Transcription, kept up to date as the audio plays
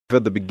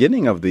At the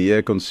beginning of the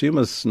year,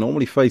 consumers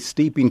normally face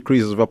steep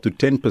increases of up to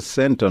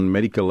 10% on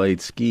medical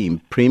aid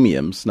scheme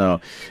premiums. Now,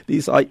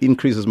 these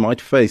increases might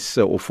face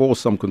or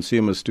force some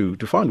consumers to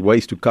find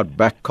ways to cut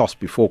back costs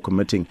before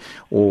committing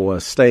or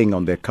staying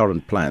on their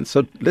current plans.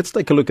 So let's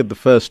take a look at the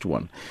first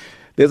one.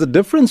 There's a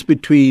difference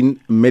between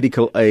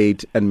medical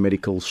aid and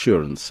medical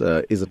insurance,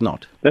 is it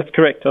not? That's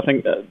correct. I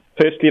think,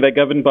 firstly, they're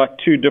governed by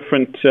two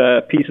different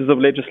pieces of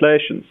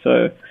legislation.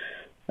 So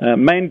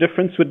main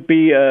difference would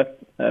be a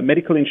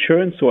medical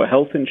insurance or a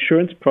health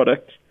insurance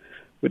product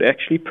would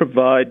actually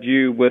provide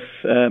you with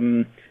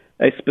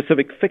a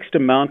specific fixed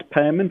amount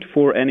payment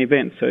for an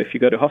event. So if you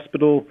go to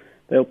hospital,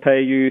 they'll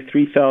pay you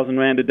 3,000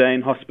 Rand a day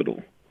in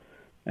hospital.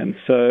 And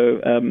so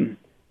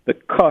the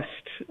cost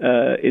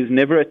is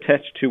never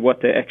attached to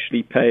what they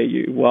actually pay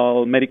you,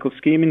 while medical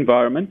scheme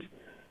environment,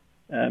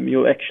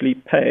 you'll actually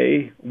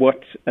pay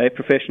what a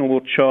professional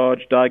will charge,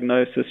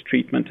 diagnosis,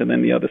 treatment, and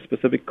then the other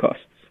specific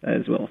costs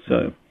as well.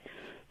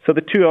 So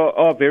the two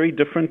are very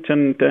different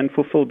and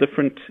fulfill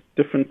different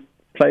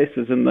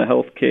places in the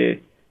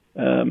healthcare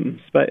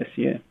space,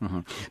 yeah. Mm-hmm.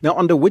 Now,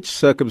 under which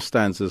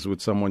circumstances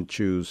would someone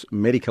choose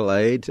medical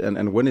aid,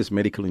 and when is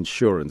medical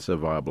insurance a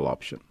viable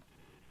option?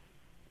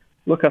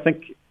 Look, I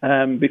think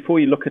before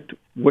you look at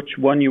which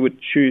one you would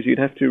choose, you'd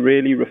have to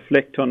really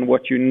reflect on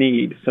what you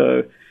need.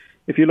 So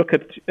if you look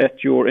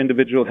at your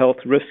individual health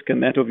risk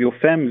and that of your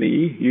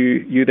family,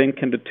 you then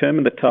can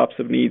determine the types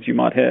of needs you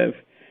might have.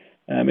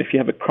 If you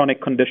have a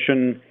chronic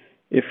condition,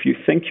 if you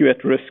think you're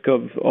at risk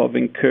of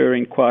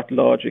incurring quite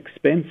large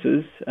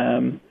expenses,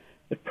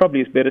 it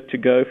probably is better to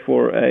go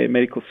for a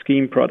medical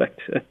scheme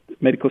product.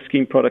 Medical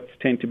scheme products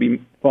tend to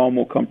be far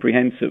more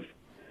comprehensive,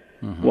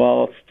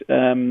 whilst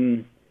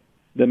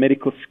the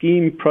medical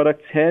scheme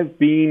products have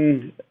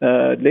been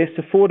less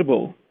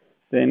affordable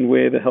than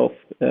where the health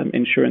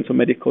insurance or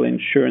medical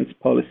insurance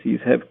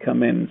policies have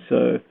come in.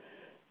 So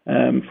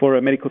for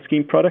a medical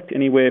scheme product,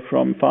 anywhere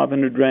from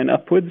 500 Rand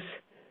upwards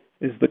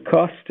is the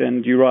cost,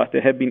 and you're right,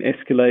 they have been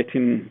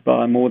escalating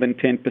by more than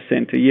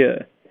 10% a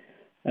year.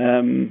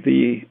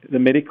 The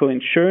medical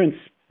insurance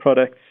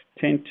products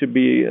tend to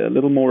be a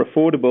little more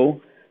affordable,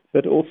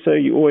 but also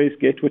you always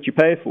get what you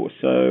pay for.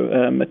 So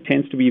it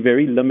tends to be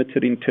very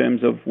limited in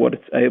terms of what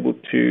it's able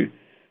to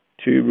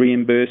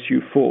reimburse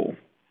you for.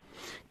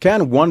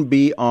 Can one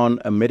be on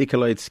a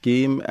medical aid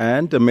scheme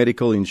and a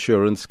medical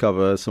insurance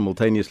cover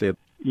simultaneously?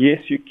 Yes,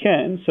 you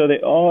can. So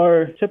there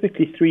are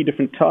typically three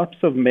different types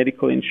of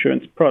medical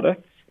insurance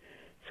products.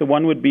 So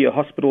one would be a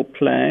hospital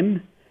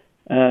plan,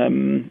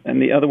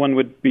 and the other one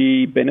would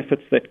be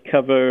benefits that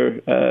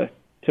cover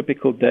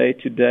typical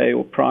day-to-day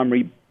or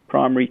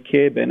primary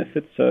care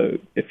benefits. So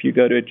if you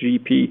go to a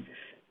GP,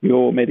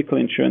 your medical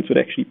insurance would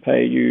actually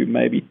pay you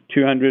maybe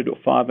 200 or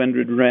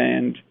 500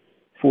 Rand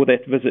for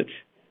that visit,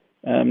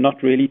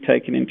 not really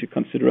taking into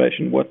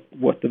consideration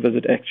what the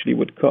visit actually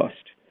would cost.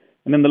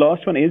 And then the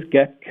last one is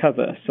gap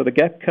cover. So the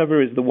gap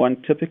cover is the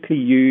one typically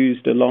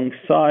used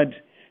alongside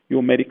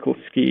your medical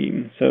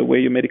scheme. So where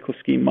your medical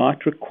scheme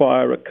might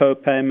require a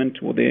co-payment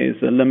or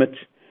there's a limit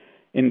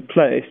in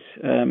place,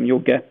 your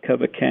gap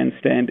cover can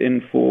stand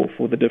in for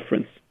the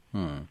difference.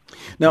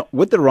 Now,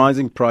 with the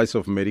rising price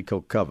of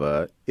medical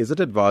cover, is it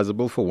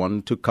advisable for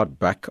one to cut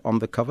back on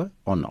the cover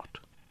or not?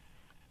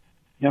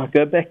 Yeah,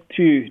 go back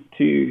to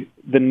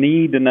the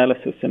need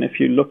analysis. And if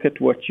you look at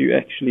what you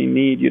actually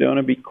need, you don't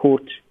want to be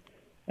caught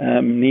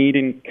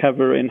needing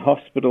cover in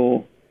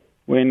hospital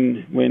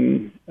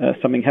when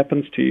something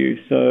happens to you.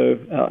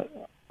 So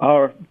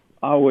I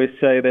always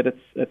say that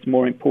it's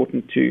more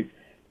important to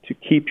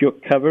keep your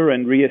cover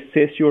and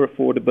reassess your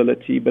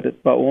affordability,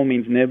 but by all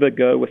means never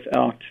go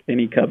without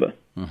any cover.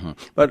 Mm-hmm.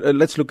 But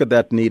let's look at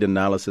that need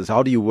analysis.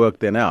 How do you work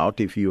then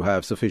out if you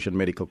have sufficient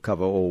medical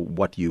cover or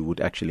what you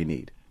would actually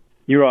need?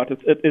 You're right.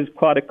 It is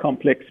quite a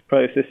complex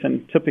process,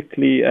 and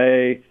typically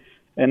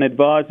an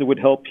advisor would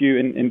help you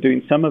in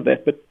doing some of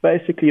that. But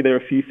basically there are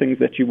a few things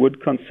that you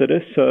would consider.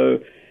 So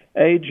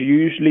age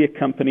usually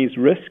accompanies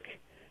risk,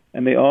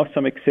 and there are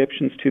some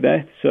exceptions to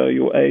that. So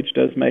your age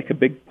does make a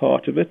big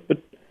part of it. But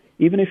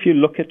even if you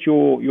look at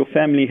your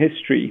family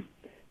history,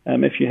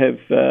 if you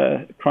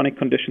have chronic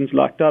conditions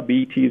like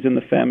diabetes in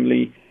the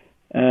family,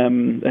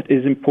 it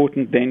is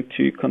important then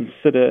to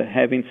consider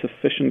having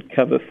sufficient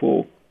cover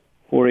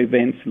for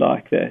events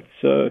like that.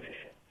 So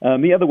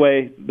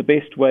the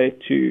best way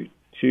to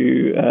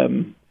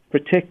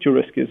protect your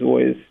risk is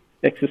always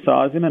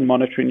exercising and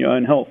monitoring your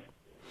own health.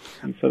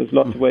 And so there's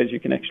lots of ways you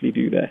can actually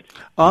do that.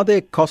 Are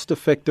there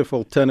cost-effective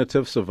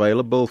alternatives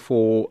available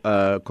for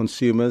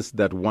consumers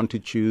that want to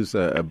choose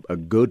a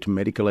good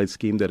medical aid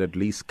scheme that at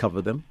least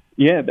cover them?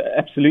 Yeah,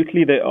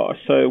 absolutely there are.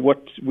 So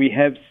what we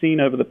have seen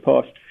over the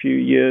past few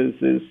years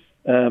is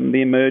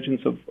the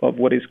emergence of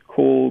what is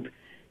called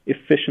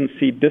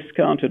efficiency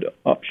discounted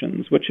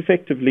options, which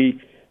effectively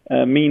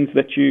means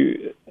that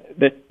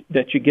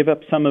you give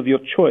up some of your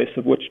choice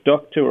of which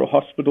doctor or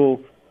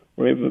hospital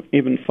or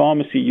even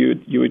pharmacy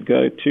you would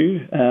go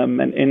to,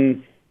 and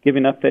in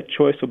giving up that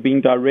choice or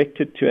being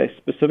directed to a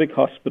specific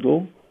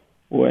hospital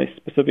or a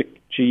specific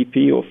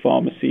GP or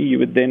pharmacy, you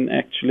would then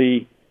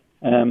actually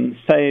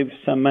save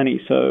some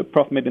money. So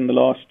Profmed in the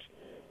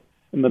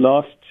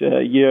last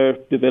year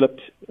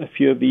developed a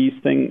few of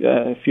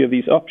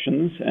these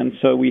options, and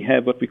so we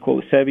have what we call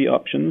the savvy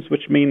options,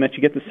 which mean that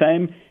you get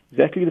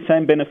exactly the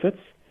same benefits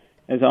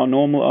as our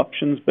normal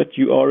options, but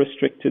you are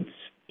restricted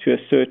to a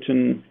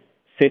certain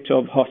set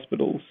of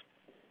hospitals.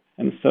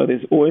 And so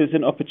there's always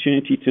an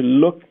opportunity to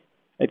look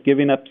at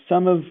giving up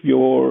some of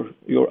your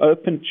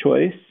open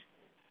choice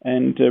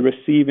and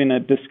receiving a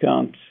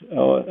discount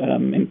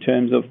in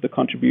terms of the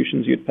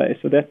contributions you'd pay.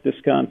 So that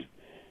discount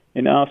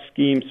in our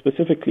scheme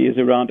specifically is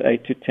around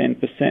 8 to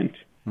 10%.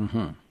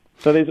 Mm-hmm.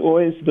 So there's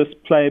always this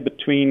play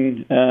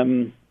between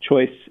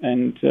choice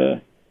and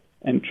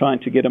trying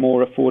to get a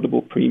more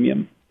affordable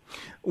premium.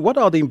 What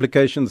are the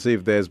implications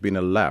if there's been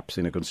a lapse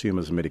in a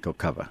consumer's medical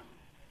cover?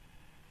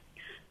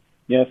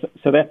 Yes,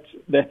 so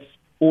that's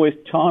always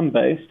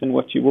time-based, and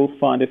what you will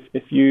find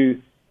if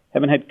you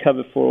haven't had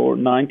cover for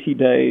 90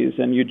 days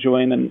and you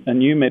join a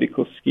new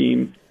medical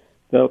scheme,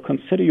 they'll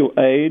consider your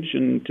age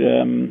and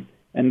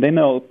then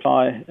they'll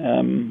apply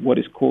what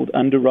is called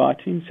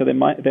underwriting. So they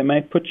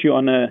may put you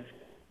on a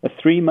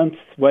 3-month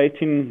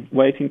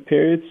waiting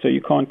period, so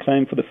you can't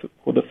claim for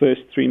the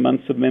first 3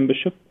 months of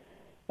membership.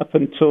 Up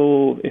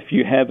until, if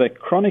you have a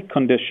chronic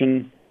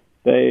condition,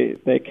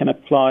 they can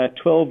apply a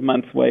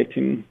 12-month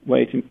waiting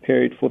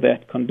period for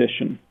that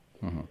condition.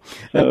 Mm-hmm.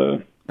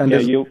 So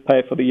you'll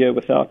pay for the year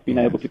without being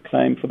able to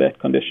claim for that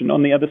condition.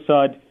 On the other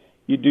side,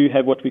 you do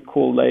have what we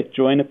call late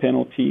joiner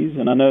penalties,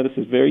 and I know this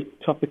is very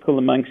topical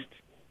amongst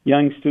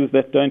youngsters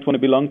that don't want to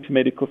belong to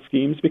medical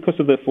schemes because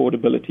of the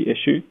affordability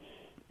issue.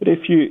 But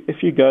if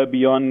you go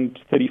beyond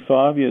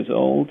 35 years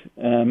old,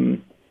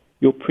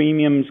 your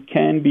premiums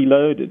can be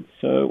loaded,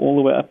 so all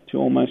the way up to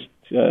almost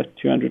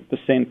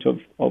 200%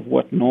 of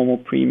what normal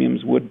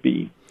premiums would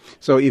be.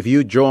 So if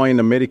you join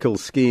a medical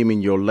scheme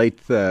in your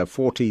late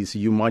 40s,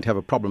 you might have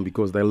a problem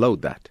because they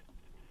load that.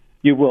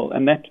 You will,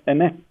 and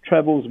that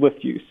travels with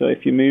you. So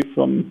if you move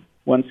from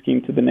one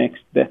scheme to the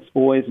next, that's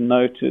always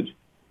noted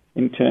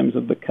in terms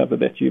of the cover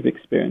that you've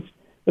experienced.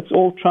 It's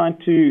all trying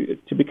to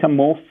become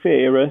more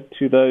fairer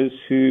to those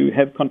who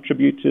have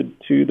contributed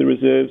to the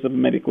reserves of a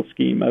medical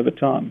scheme over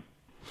time.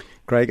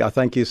 Craig, I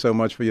thank you so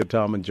much for your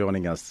time and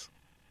joining us.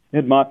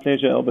 It's my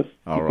pleasure, Elvis.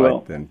 All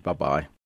right, then. Bye-bye.